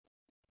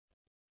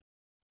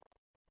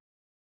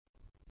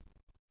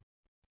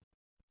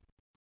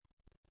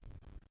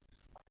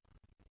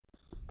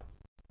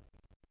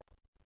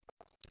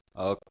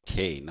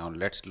Okay, now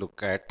let's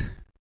look at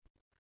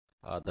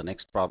the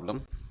next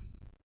problem.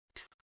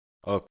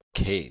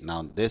 Okay,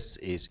 now this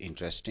is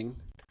interesting.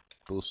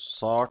 To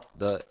sort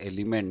the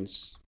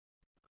elements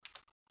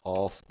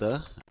of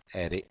the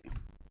array.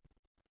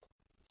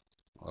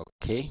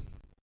 Okay,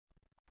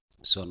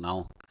 so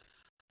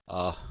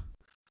uh,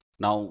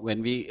 now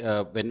when we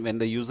when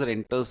the user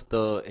enters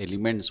the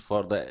elements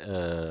for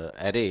the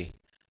array,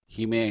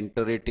 he may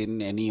enter it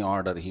in any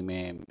order. He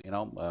may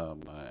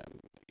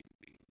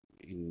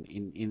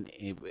in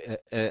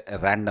a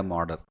random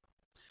order.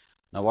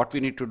 Now what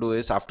we need to do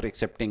is, after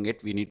accepting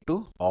it, we need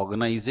to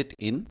organize it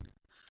in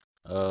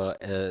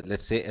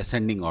let's say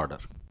ascending order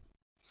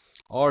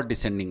or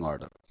descending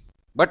order,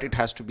 but it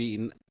has to be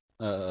in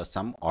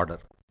some order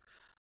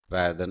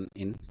rather than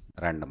in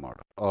random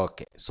order.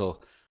 Okay, so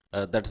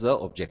that's the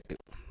objective.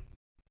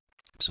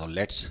 So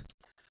let's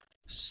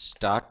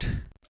start.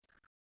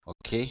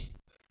 Okay,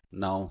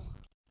 now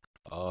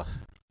uh,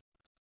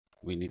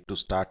 we need to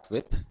start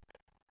with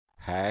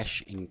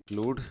hash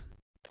include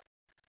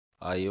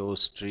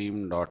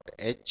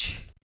iostream.h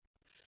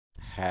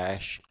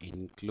hash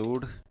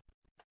include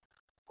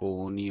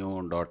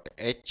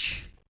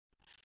conio.h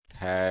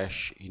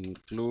hash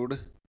include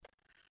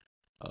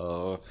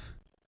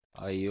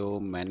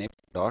iomanip.h.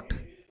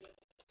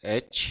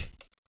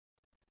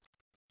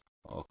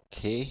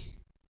 Okay,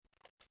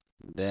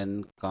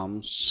 then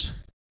comes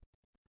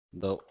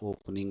the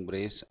opening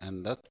brace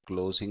and the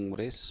closing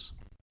brace.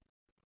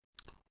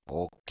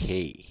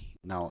 Okay,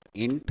 now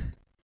int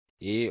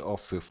a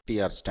of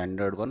 50 are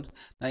standard one.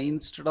 Now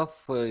instead of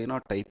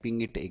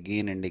typing it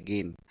again and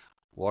again,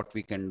 what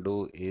we can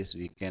do is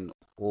we can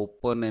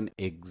open an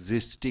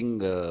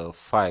existing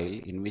file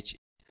in which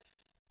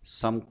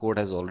some code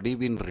has already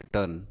been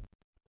written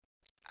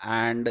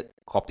and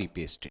copy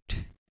paste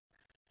it.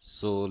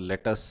 So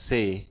let us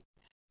say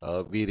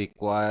we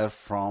require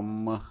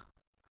from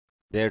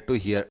there to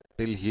here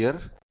till here.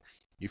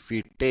 If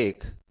we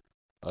take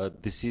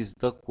this is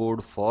the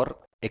code for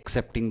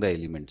accepting the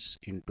elements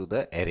into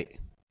the array.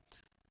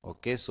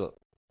 Okay, so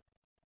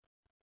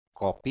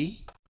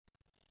copy,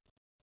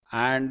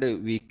 and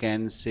we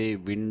can say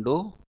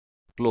window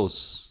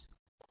close,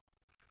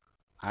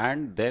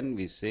 and then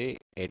we say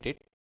edit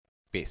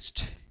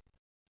paste.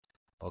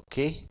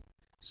 Okay,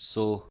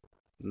 so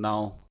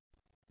now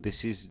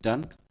this is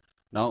done.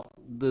 Now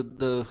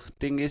the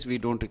thing is, we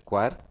don't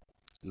require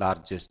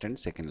largest and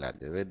second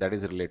largest. That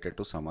is related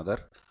to some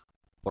other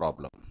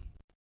problem.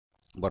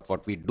 But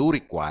what we do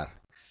require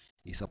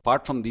is,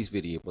 apart from these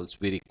variables,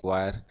 we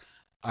require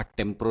a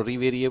temporary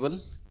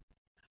variable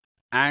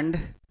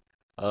and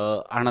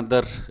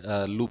another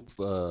loop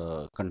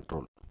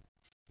control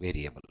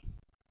variable.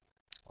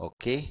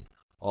 Okay,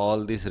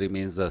 all this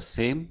remains the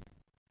same,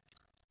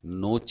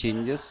 no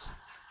changes.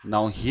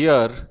 Now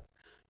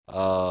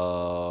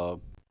uh,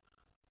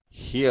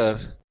 here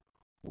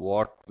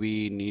what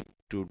we need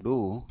to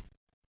do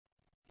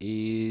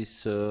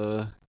is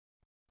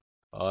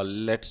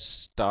let's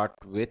start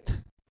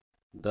with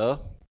the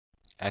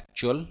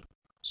actual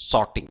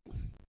sorting.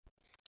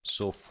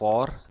 So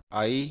for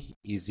I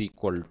is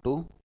equal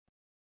to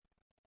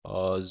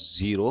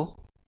 0,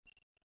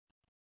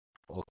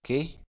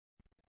 okay,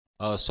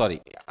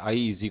 sorry, I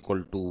is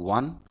equal to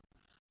 1,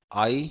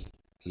 I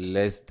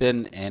less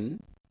than n,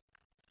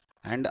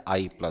 and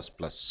I plus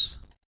plus.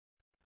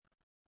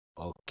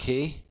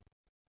 Okay,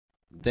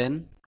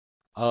 then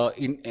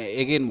in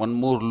again one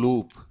more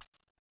loop,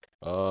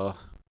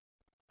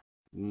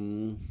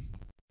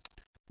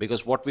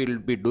 because what we'll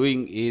be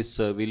doing is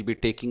we'll be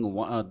taking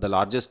the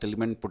largest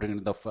element, putting it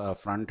in the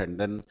front, and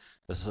then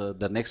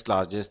the next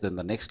largest, then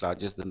the next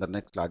largest, then the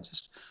next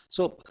largest.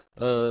 So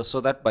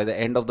so that by the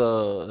end of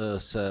the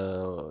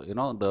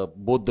the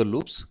both the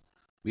loops,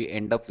 we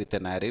end up with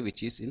an array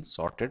which is in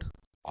sorted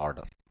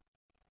order.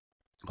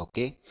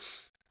 Okay,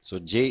 so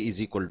j is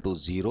equal to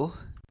 0,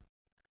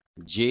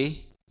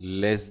 j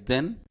less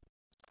than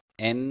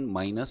n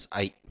minus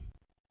I,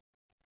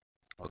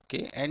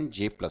 okay, and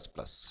j plus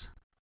plus.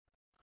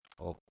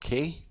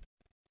 Okay,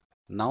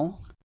 now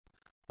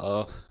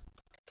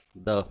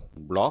the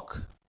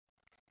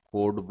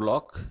code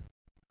block,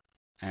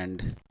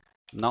 and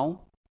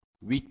now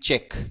we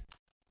check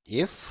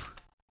if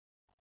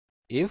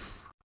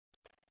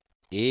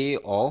a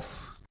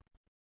of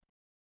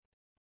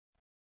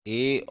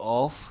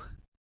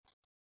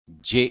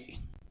j,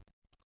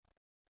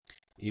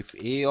 if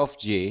a of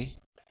j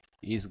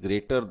is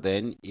greater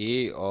than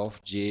a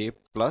of j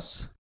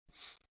plus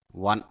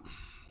 1.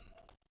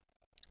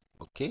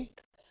 Okay,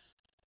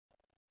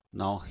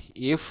 now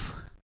if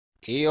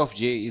a of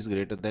j is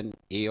greater than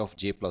a of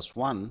j plus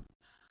 1,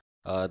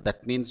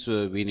 that means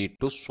we need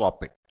to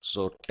swap it.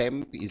 So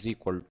temp is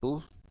equal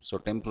to, so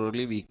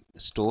temporarily we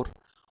store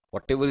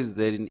whatever is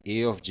there in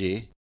a of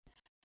j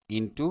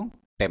into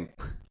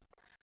temp.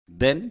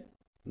 Then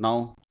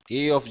now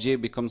a of j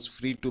becomes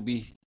free to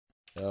be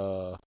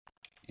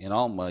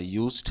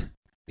used.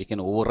 We can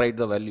override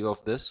the value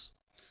of this,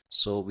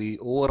 so we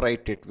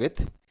overwrite it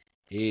with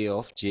a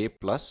of j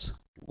plus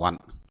 1.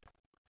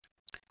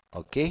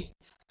 Okay,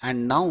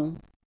 And now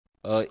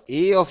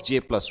a of j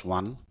plus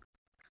 1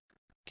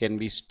 can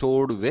be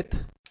stored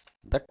with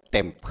the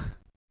temp.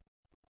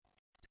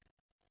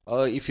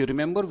 If you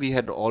remember, we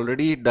had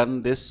already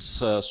done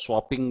this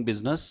swapping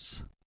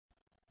business,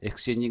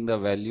 exchanging the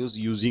values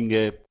using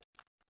a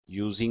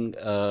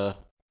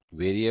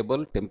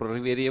variable,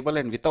 temporary variable,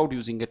 and without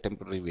using a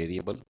temporary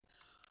variable.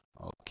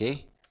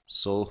 Okay,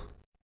 so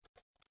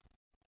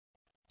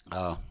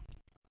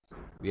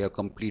we have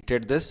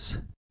completed this.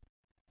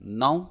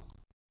 Now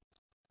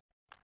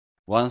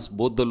once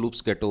both the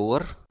loops get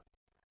over,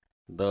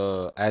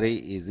 the array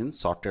is in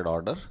sorted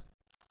order.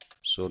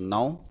 So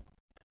now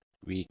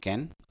we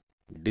can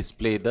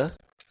display the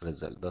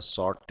result. The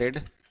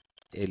sorted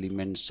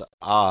elements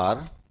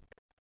are,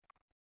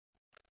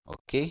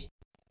 okay.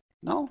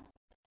 Now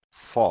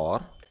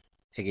for,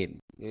 again,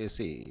 you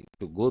see,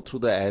 to go through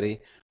the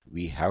array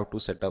we have to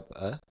set up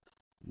a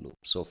loop.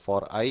 So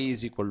for I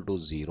is equal to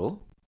 0,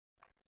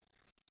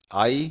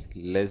 I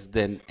less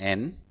than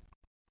n,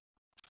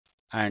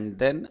 and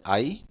then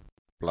I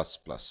plus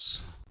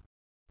plus,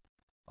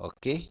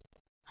 okay,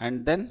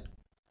 and then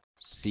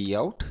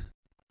cout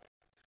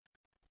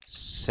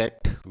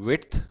set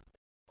width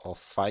of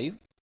 5,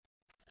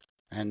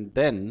 and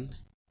then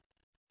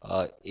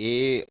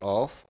a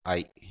of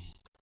I.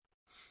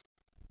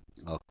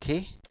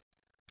 Okay,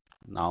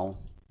 now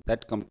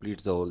that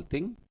completes the whole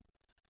thing.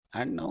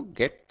 And now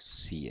get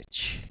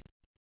ch.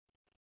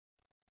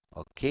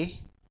 Okay,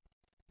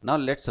 now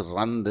let's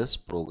run this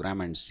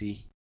program and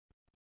see.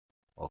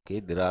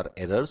 Okay, there are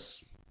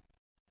errors.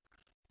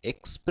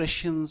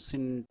 Expression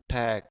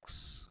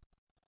syntax,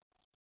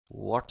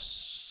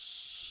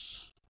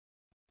 what's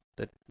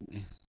that?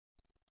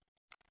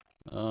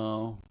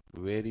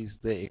 Where is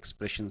the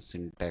expression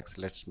syntax?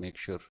 Let's make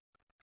sure.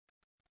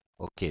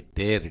 Okay,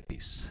 there it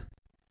is.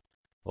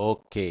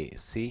 Okay,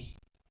 see,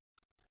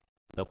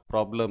 the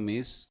problem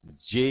is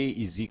j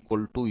is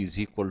equal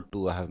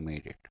to I have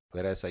made it,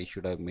 whereas I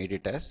should have made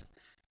it as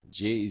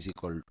j is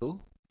equal to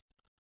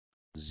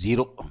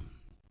 0.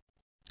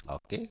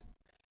 Okay,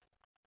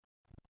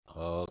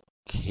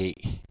 okay,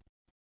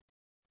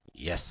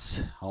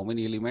 yes. How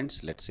many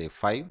elements? Let's say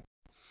 5.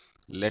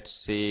 Let's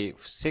say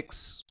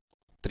 6,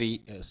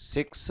 3,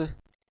 6,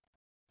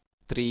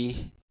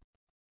 3,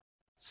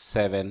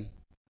 7,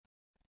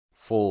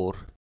 4,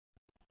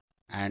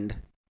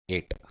 and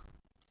 8.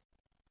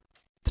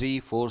 3,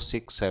 4,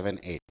 6, 7,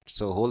 8.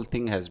 So whole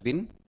thing has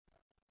been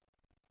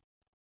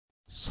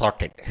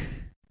sorted.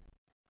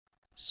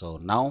 So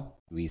now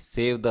we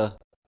save the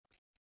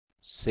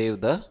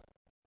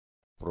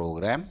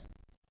program.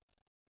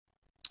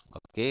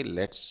 Okay,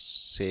 let's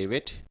save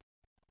it.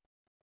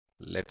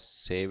 Let's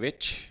save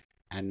it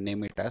and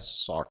name it as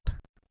sort.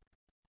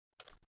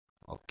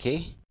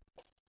 Okay,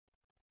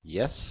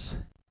 yes.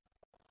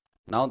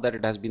 Now that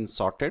it has been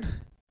sorted,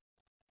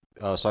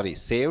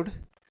 saved,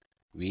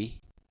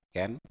 we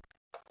can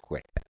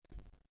quit.